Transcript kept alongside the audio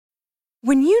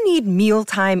When you need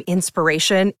mealtime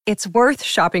inspiration, it's worth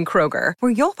shopping Kroger,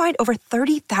 where you'll find over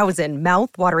 30,000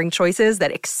 mouth-watering choices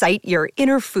that excite your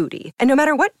inner foodie. And no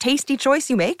matter what tasty choice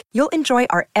you make, you'll enjoy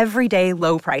our everyday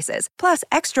low prices, plus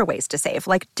extra ways to save,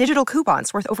 like digital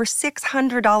coupons worth over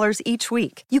 $600 each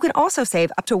week. You can also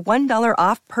save up to $1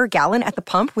 off per gallon at the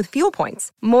pump with fuel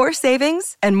points. More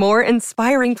savings and more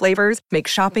inspiring flavors make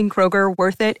shopping Kroger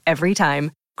worth it every time.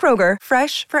 Kroger,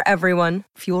 fresh for everyone.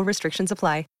 Fuel restrictions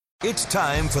apply. It's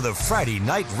time for the Friday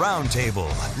Night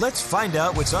Roundtable. Let's find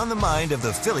out what's on the mind of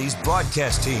the Phillies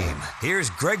broadcast team. Here's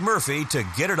Greg Murphy to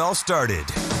get it all started.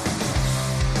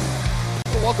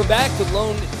 Welcome back to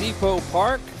Lone Depot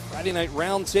Park. Friday Night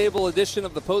Roundtable edition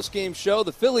of the postgame show.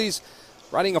 The Phillies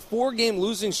riding a 4-game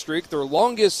losing streak, their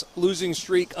longest losing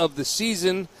streak of the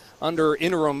season under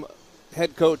interim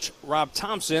head coach Rob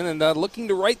Thompson, and looking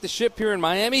to right the ship here in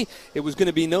Miami. It was going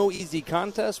to be no easy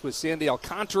contest with Sandy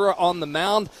Alcantara on the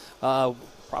mound.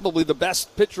 Probably the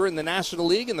best pitcher in the National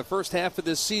League in the first half of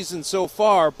this season so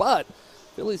far, but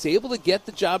Phillies able to get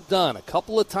the job done. A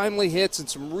couple of timely hits and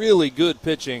some really good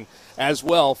pitching as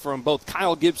well from both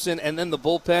Kyle Gibson and then the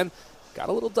bullpen. Got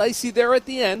a little dicey there at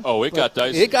the end. Oh, it got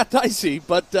dicey. It got dicey,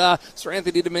 but Sir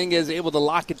Anthony Dominguez able to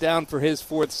lock it down for his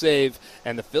fourth save,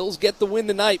 and the Phils get the win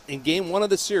tonight in Game 1 of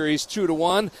the series,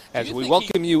 2-1, as we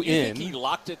welcome you in. Do you think he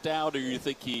locked it down, or you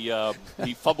think he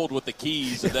fumbled with the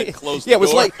keys and then closed the door?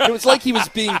 It was like he was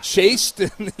being chased.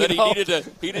 And,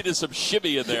 he needed some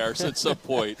shimmy in there at some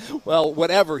point. Well,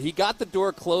 whatever. He got the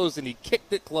door closed, and he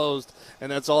kicked it closed,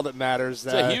 and that's all that matters.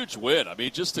 It's a huge win. I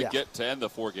mean, just to get to end the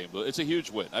 4-game, it's a huge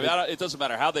win. I mean, it doesn't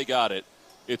matter how they got it.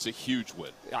 It's a huge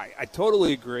win. I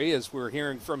totally agree, as we're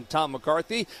hearing from Tom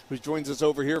McCarthy, who joins us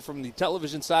over here from the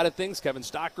television side of things. Kevin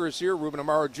Stocker is here. Ruben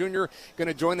Amaro Jr. going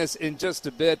to join us in just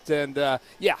a bit. And,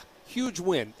 huge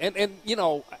win. And you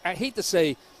know, I hate to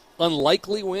say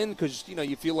unlikely win because, you know,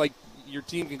 you feel like your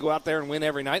team can go out there and win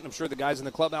every night, and I'm sure the guys in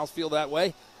the clubhouse feel that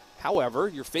way. However,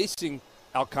 you're facing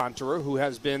Alcantara, who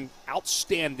has been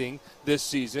outstanding this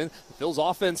season. The Phils'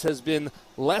 offense has been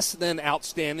less than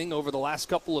outstanding over the last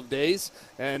couple of days,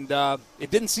 and it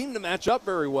didn't seem to match up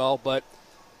very well, but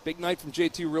big night from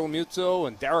JT Realmuto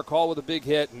and Derek Hall with a big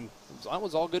hit, and that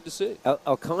was all good to see.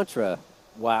 Alcantara,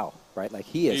 wow, right? Like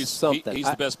he's something. He's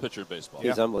the best pitcher in baseball.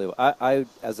 He's unbelievable. I,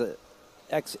 as an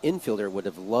ex-infielder, would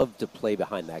have loved to play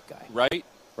behind that guy.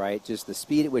 Right, just the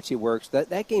speed at which he works.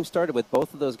 That game started with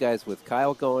both of those guys, with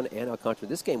Kyle going and Alcantara.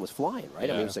 This game was flying, right?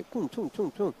 Yeah. I mean, it was like boom, boom,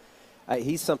 boom, boom.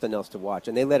 He's something else to watch.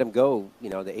 And they let him go, you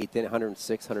know, the 8th inning,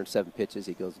 106, 107 pitches.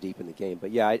 He goes deep in the game.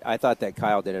 But, yeah, I thought that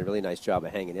Kyle did a really nice job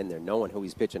of hanging in there, knowing who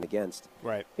he's pitching against.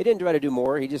 Right. He didn't try to do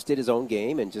more. He just did his own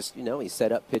game and just, you know, he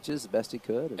set up pitches the best he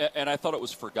could. And I thought it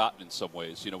was forgotten in some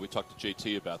ways. You know, we talked to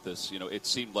JT about this. You know, it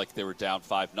seemed like they were down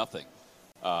 5-0.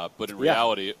 But in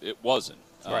reality, it wasn't.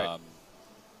 Right.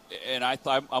 And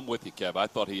I'm with you, Kev. I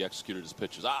thought he executed his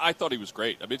pitches. I thought he was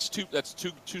great. I mean, that's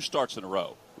two starts in a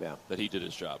row that he did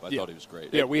his job. I thought he was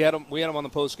great. Yeah, we had him on the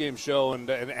post-game show and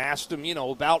asked him, you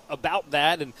know, about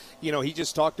that. And, you know, he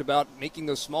just talked about making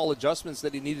those small adjustments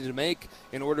that he needed to make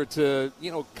in order to,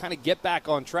 you know, kind of get back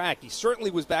on track. He certainly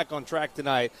was back on track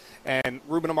tonight. And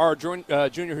Ruben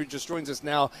Amaro Jr., who just joins us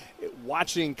now,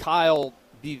 watching Kyle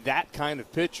be that kind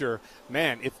of pitcher,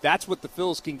 man, if that's what the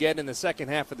Phils can get in the second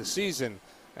half of the season,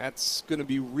 that's going to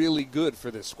be really good for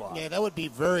this squad. Yeah, that would be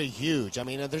very huge. I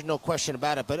mean, there's no question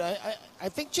about it. But I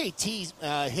think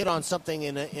JT hit on something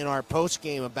in our post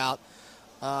game about,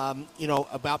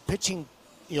 about pitching,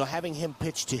 you know, having him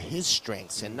pitch to his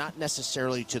strengths and not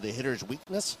necessarily to the hitter's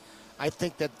weakness. I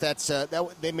think that's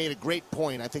they made a great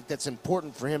point. I think that's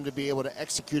important for him to be able to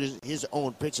execute his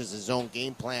own pitches, his own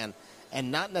game plan, and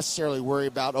not necessarily worry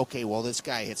about, okay, well, this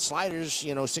guy hits sliders,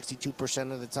 you know,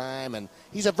 62% of the time, and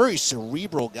he's a very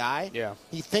cerebral guy. Yeah.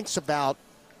 He thinks about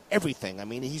everything. I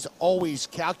mean, he's always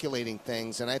calculating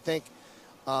things, and I think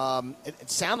it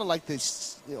sounded like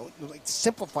this, you know, like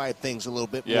simplified things a little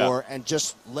bit more and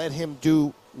just let him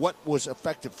do what was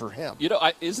effective for him. You know,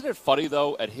 isn't it funny,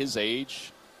 though, at his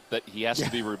age that he has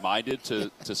to be reminded to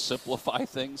simplify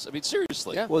things? I mean,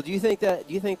 seriously. Yeah. Well, do you think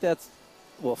that's –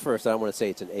 well, first, I don't want to say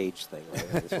it's an age thing.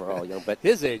 Right? We're all young. But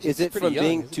his age is it from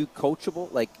being too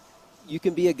coachable? Like, you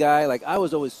can be a guy, like, I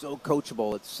was always so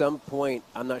coachable. At some point,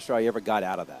 I'm not sure I ever got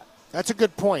out of that. That's a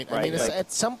good point. Right. I mean,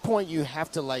 at some point, you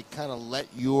have to, like, kind of let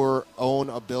your own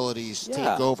abilities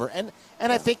take over. And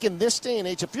I think in this day and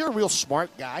age, if you're a real smart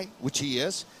guy, which he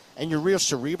is, and you're real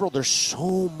cerebral, there's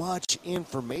so much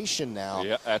information now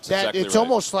that's that exactly it's right.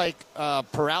 almost like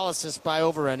paralysis by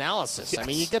overanalysis. Yes. I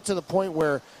mean, you get to the point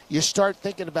where you start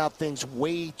thinking about things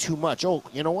way too much. Oh,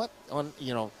 you know what?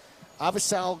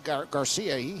 Avisal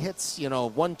Garcia, he hits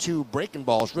 1-2 breaking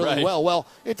balls really well. Well,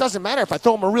 it doesn't matter if I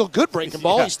throw him a real good breaking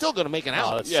ball; he's still going to make an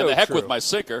out. Yeah, the heck with my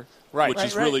sinker, which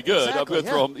is really good. Exactly, I'm going to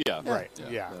throw him.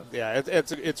 Yeah.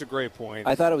 It's a great point.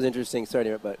 I thought it was interesting.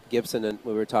 Sorry, but Gibson, and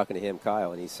we were talking to him,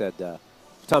 Kyle, and he said, talking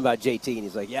about JT, and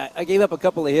he's like, "Yeah, I gave up a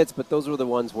couple of hits, but those were the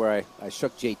ones where I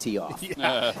shook JT off."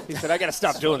 Yeah. He said, "I got to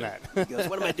stop doing that." He goes,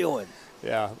 "What am I doing?"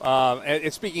 Yeah.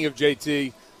 And speaking of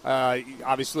JT,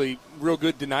 obviously real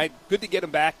good tonight. Good to get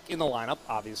him back in the lineup,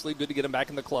 obviously. Good to get him back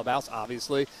in the clubhouse,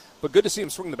 obviously. But good to see him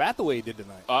swing the bat the way he did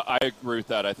tonight. I agree with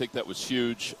that. I think that was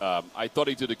huge. I thought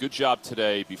he did a good job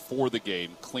today before the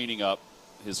game cleaning up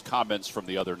his comments from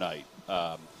the other night.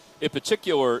 In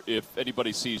particular, if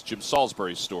anybody sees Jim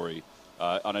Salisbury's story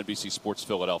on NBC Sports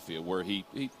Philadelphia, where he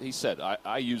said,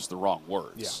 I used the wrong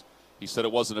words. Yeah. He said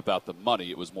it wasn't about the money,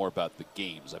 it was more about the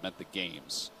games. I meant the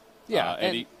games. Yeah,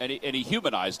 and he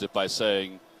humanized it by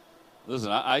saying,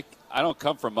 listen, I don't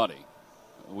come from money.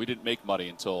 We didn't make money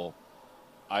until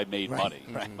I made money,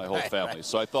 my whole family. Right.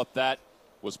 So I thought that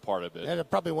was part of it. And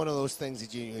probably one of those things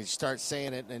that you start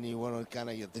saying it and you want to kind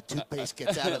of, the toothpaste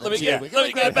gets out of the Let me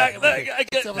tube. get it back. I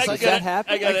get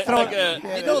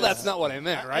it. You know that's not what I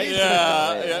meant, right?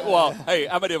 Yeah. Well, hey,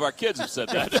 how many of our kids have said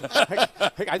that?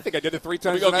 I think I did it 3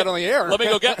 times tonight on the air. Let me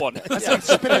go get one.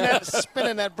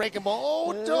 Spinning that breaking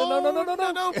ball.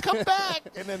 Oh, no, come back.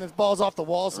 And then his ball's off the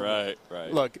walls. Right.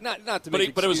 Look, not to make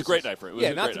excuses. But it was a great night for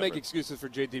him. Not to make excuses for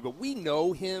JT, but we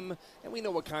know him and we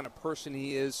know what kind of person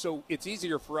he is, so it's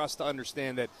easier for us to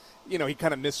understand that, he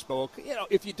kind of misspoke.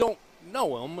 If you don't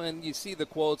know him and you see the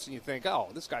quotes and you think, oh,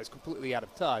 this guy's completely out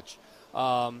of touch.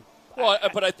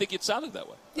 But I think it sounded that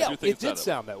way. Yeah, it did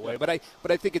sound that way. But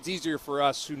I think it's easier for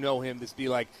us who know him to be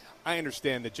like, I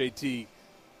understand that JT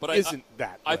isn't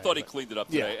that way. I thought he cleaned it up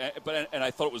today, and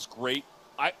I thought it was great.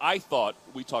 I thought,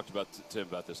 we talked to him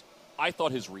about this, I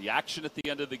thought his reaction at the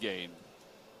end of the game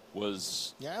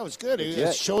was it was good.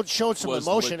 He showed some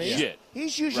emotion. Legit.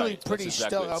 He's usually pretty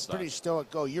stoic.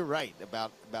 Oh, you're right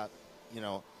about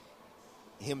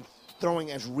him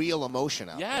throwing as real emotion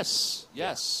out. Yes. I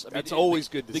mean, that's always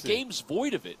good to see. The game's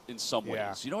void of it in some ways.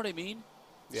 Yeah. You know what I mean?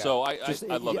 Yeah. So I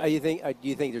love it. Do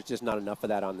you think there's just not enough of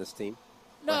that on this team?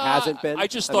 No, or hasn't been. I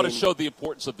just thought it showed the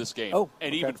importance of this game,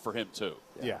 even for him too.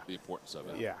 Yeah, the importance of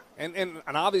it. Yeah, and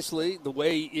obviously the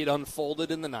way it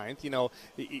unfolded in the ninth, you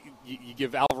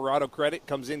give Alvarado credit,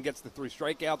 comes in, gets the 3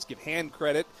 strikeouts, give Hand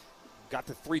credit, got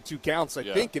the 3-2 counts,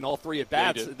 I think, in all 3 at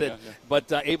bats,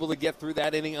 but able to get through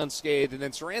that inning unscathed. And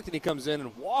then Sir Anthony comes in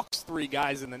and walks 3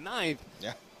 guys in the ninth.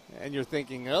 Yeah. And you're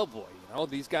thinking, oh boy,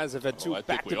 these guys have had 2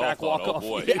 back-to-back walk-offs. Oh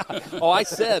boy. Yeah. I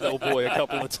said, oh boy, a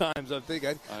couple of times. I think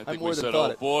more than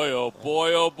thought it.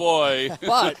 Oh boy.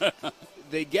 But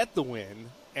they get the win,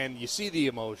 and you see the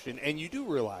emotion, and you do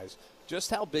realize just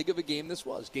how big of a game this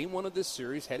was. Game 1 of this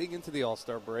series, heading into the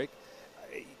All-Star break.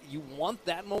 You want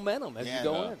that momentum as you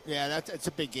go in. Yeah, it's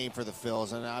a big game for the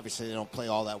Phils, and obviously they don't play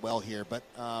all that well here. But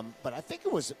I think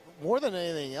it was more than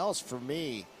anything else for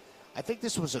me. I think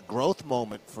this was a growth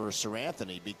moment for Sir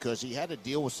Anthony because he had to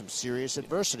deal with some serious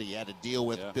adversity. He had to deal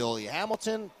with Billy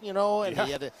Hamilton, and he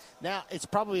had to. Now it's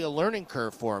probably a learning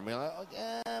curve for him.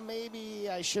 Maybe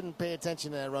I shouldn't pay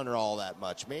attention to that runner all that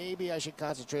much. Maybe I should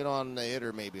concentrate on the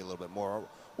hitter maybe a little bit more.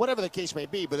 Whatever the case may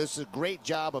be, but it's a great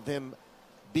job of him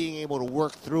being able to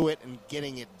work through it and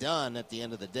getting it done at the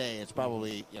end of the day. It's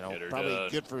probably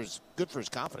good for his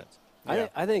confidence. Yeah.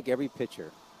 I think every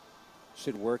pitcher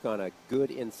should work on a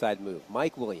good inside move.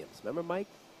 Mike Williams, remember Mike?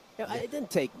 It didn't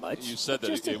take much. You said that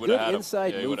just he a would have good had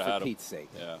inside him. move for Pete's sake.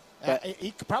 Yeah. But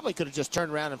he probably could have just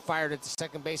turned around and fired at the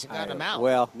second base and gotten him out.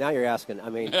 Well, now you're asking.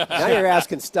 Now you're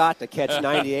asking Stott to catch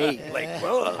 98.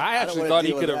 I actually thought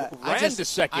he could have ran to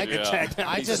second.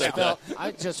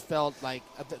 I just felt like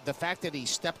the fact that he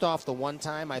stepped off the one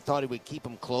time, I thought he would keep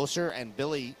him closer. And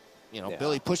Billy,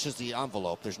 Billy pushes the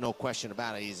envelope. There's no question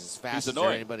about it. He's as fast as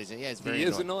anybody's. Yeah, it's very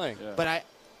annoying. Yeah. But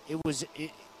it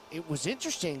was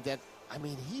interesting that.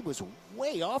 He was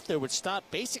way off there with Stott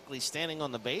basically standing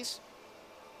on the base,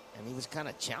 and he was kind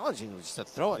of challenging just to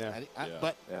throw it.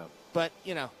 But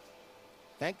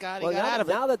thank God he got out of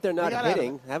it. Now that they're not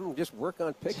hitting, have them just work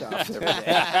on pickoffs every day.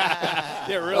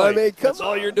 Yeah, really. That's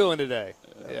all you're doing today.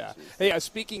 Yeah. Hey,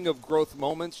 speaking of growth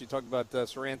moments, you talked about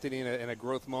Sir Anthony in a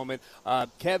growth moment.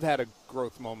 Kev had a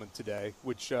growth moment today,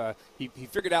 which he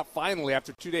figured out finally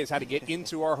after 2 days how to get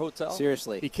into our hotel.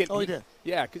 Seriously. He did.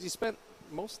 Yeah, because he spent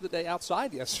most of the day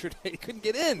outside yesterday. He couldn't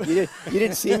get in. You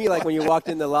didn't see me like when you walked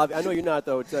in the lobby. I know you're not,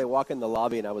 though. I walk in the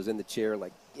lobby, and I was in the chair,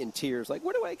 like, in tears, like,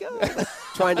 where do I go? Like,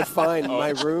 trying to find my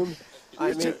room.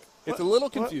 It's a little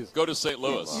confusing. Go to St.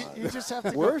 Louis. You just have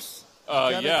to Worse? You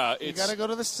got to go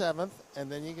to the 7th.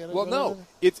 and then you get. Well, no,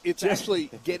 it's actually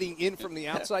getting in from the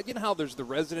outside. You know how there's the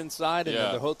residence side and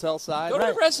then the hotel side. Go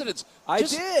to the residence.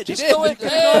 Just go in.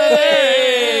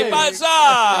 Hey, Mazan!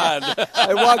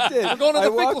 I walked in. We're going to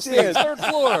the Finkelstein, third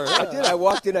floor. I did. I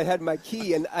walked in. I had my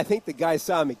key, and I think the guy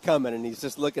saw me coming, and he's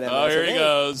just looking at me. Oh, here he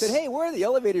goes. I said, "Hey, where are the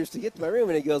elevators to get to my room?"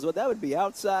 And he goes, "Well, that would be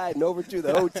outside and over to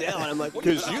the hotel." And I'm like,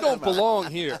 "Because you don't belong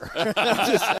here."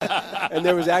 And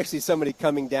there was actually somebody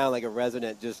coming down, like a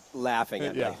resident, just laughing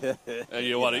at me. And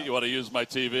you want to use my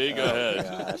TV? Go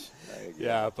ahead. Gosh.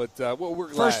 Yeah, but we're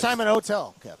glad. First time in a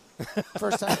hotel, Kevin.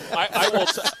 First time.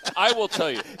 I will tell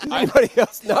you. Does anybody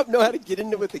else not know how to get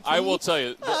into it with the key? I will tell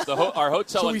you. Our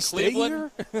hotel in stay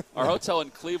Cleveland, our hotel in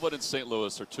Cleveland and St.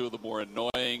 Louis are two of the more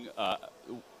annoying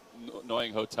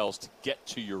hotels to get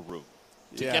to your room.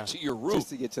 Get to your room. Just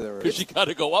to get to the room. Because you got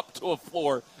to go up to a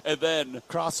floor and then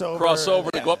cross over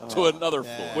to go up to another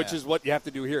floor. Which is what you have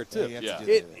to do here, too.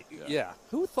 Yeah.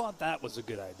 Who thought that was a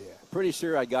good idea? Pretty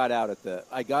sure I got out at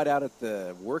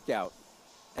the workout,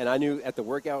 and I knew at the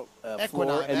workout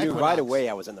floor, and knew right away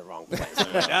I was in the wrong place.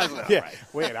 Right.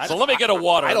 Wait, so let me get a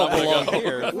water. I don't belong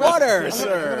here. Water, I'm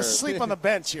sir. going to sleep on the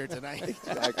bench here tonight.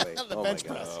 Exactly. The bench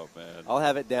press. Oh man. I'll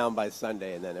have it down by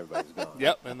Sunday, and then everybody's gone.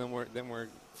 Yep, and then we're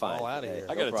fine. all out of here.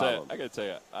 I got to tell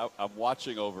you, I'm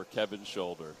watching over Kevin's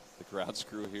shoulder, the grounds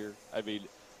crew here. I mean,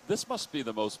 this must be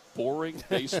the most boring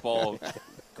baseball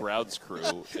grounds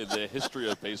crew in the history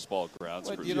of baseball grounds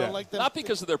crews. You don't like them? Not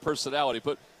because of their personality,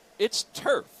 but it's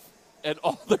turf, and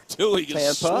all they're doing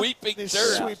is sweeping dirt.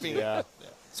 Sweeping. Yeah.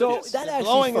 So that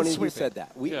actually funny you said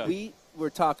that. We were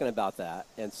talking about that,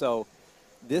 and so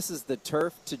this is the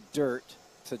turf to dirt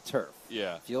to turf.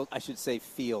 Yeah. Field, I should say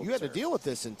field. You had to turf. deal with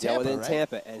this in Tampa, within right?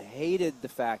 Tampa, and hated the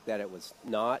fact that it was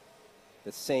not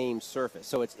the same surface.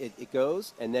 So it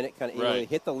goes, and then it kind of either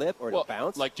hit the lip or it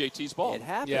bounced. Like JT's ball. It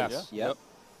happens. Yes. Yep.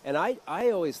 And I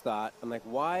always thought, I'm like,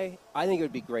 why? I think it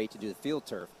would be great to do the field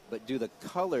turf, but do the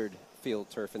colored field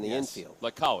turf in the infield.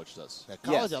 Like college does.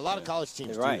 A lot of college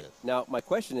teams do that. Now, my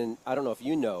question, and I don't know if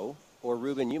you know, or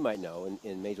Ruben, you might know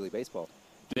in Major League Baseball,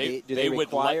 do they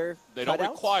require they don't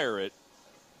cutouts? require it.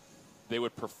 They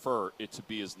would prefer it to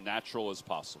be as natural as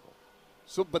possible.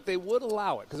 So, but they would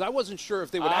allow it because I wasn't sure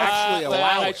if they would actually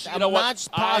allow it. I'm not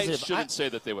positive. I shouldn't say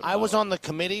that they would. I was on the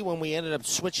committee when we ended up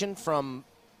switching from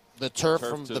the turf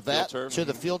from the vet to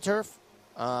the field turf,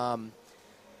 and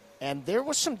there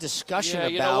was some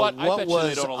discussion about what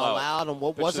was allowed and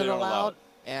what wasn't allowed,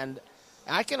 and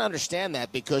I can understand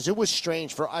that because it was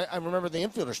strange. I remember the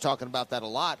infielders talking about that a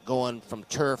lot, going from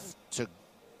turf to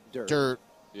dirt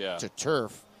to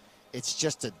turf. It's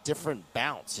just a different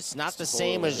bounce. It's not the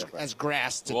same as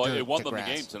grass to dirt. Well, it won them grass.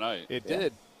 the game tonight. It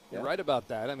did. You're right about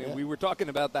that. I mean, we were talking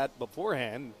about that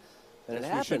beforehand. And it we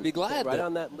happened. should be glad right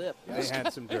on that lip. They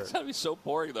had some dirt. It's going to be so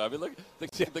boring, though. I mean, look,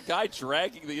 the guy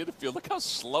dragging the infield. Look how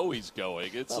slow he's going.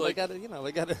 It's they got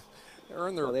to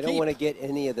earn their. They don't want to get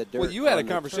any of the dirt. Well, you had a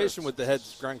conversation with the head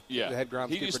groundskeeper.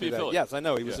 He used to be today. Yes, I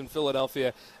know. He was in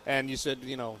Philadelphia, and you said,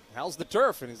 how's the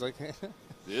turf? And he's like,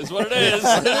 it is what it is.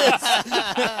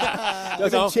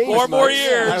 Doesn't change 4 more much.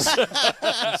 years.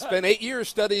 Spent 8 years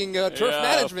studying turf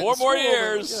management. 4 more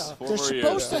years. They're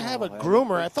supposed to have a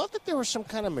groomer. I thought that there was some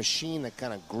kind of machine that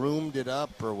kind of groomed it up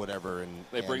or whatever. And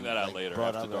they bring that out later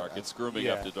after dark. It's grooming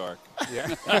after dark.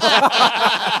 Yeah.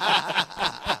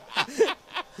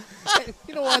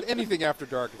 You know what? Anything after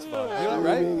dark is fun.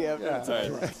 Right?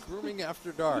 Grooming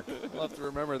after dark. We'll have to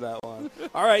remember that one.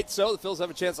 All right, so the Phils have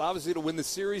a chance, obviously, to win the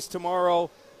series tomorrow.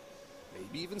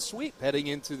 Maybe even sweep heading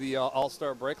into the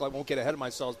All-Star break. I won't get ahead of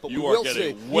myself, but we will see.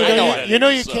 You know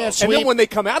you can't sweep. And then when they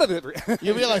come out of it,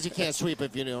 you realize you can't sweep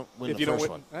if you don't win the first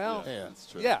one. Well, that's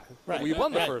true. Yeah, right, we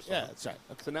won the first one. Yeah, that's right.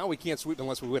 Okay. So now we can't sweep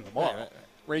unless we win tomorrow. Right.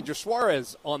 Ranger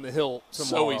Suarez on the hill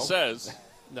tomorrow. So he says.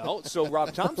 No, so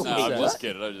Rob Thompson says. I'm just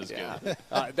kidding.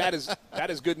 That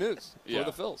is good news for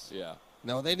the Phils. Yeah.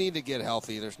 No, they need to get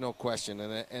healthy. There's no question.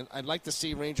 And I'd like to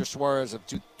see Ranger Suarez of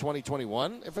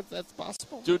 2021, if that's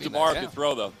possible. Dude tomorrow can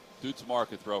throw, though. Dude tomorrow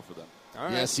can throw for them. All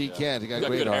right. Yes, he can. He got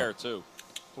good arm. hair, too.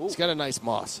 Ooh. He's got a nice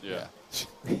moss. Yeah.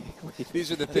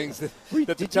 These are the things that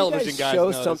the television guys show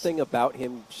notice. something about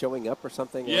him showing up or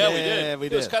something? Yeah, we did. We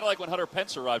it was kind of like when Hunter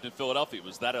Pence arrived in Philadelphia. It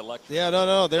was that electric. Yeah,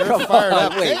 no. They were fired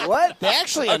up. Wait, what? They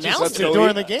actually announced it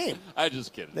during the game. I'm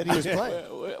just kidding. That he was playing.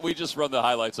 We just run the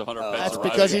highlights of Hunter Pence That's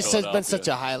arriving because in he's Philadelphia. been such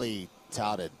a highly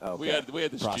touted. Okay. We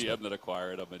had this GM that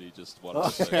acquired him, and he just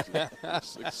wanted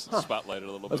to spotlight it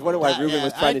a little bit. I was wondering why Ruben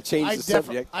was trying to change the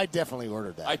subject. I definitely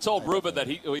ordered that. I told Ruben that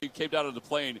he came down on the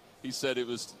plane. He said it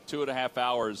was 2.5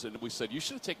 hours, and we said, you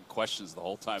should have taken questions the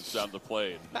whole time down the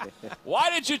plane.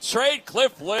 Why did you trade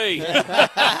Cliff Lee?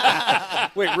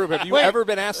 Wait, Rube, have you ever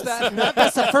been asked that?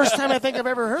 That's the first time I think I've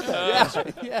ever heard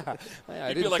that. Yeah. I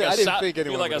You'd didn't think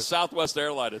anyone be like would a Southwest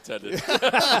airline attendant.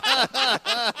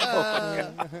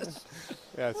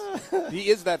 Yes. He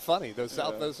is that funny. Those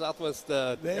Southwest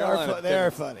They are funny.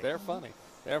 They're funny.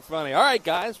 They're funny. All right,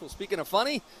 guys. Well, speaking of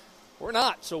funny, we're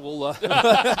not, so we'll call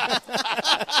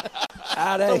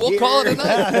it a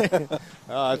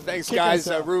night. Thanks, guys.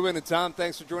 Ruben and Tom,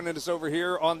 thanks for joining us over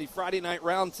here on the Friday Night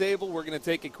Roundtable. We're going to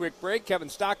take a quick break. Kevin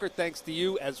Stocker, thanks to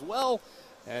you as well.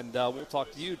 And we'll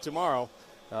talk to you tomorrow.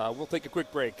 We'll take a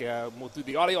quick break. We'll do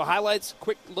the audio highlights,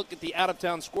 quick look at the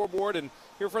out-of-town scoreboard, and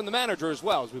hear from the manager as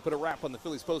well as we put a wrap on the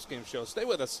Phillies postgame show. Stay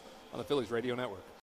with us on the Phillies Radio Network.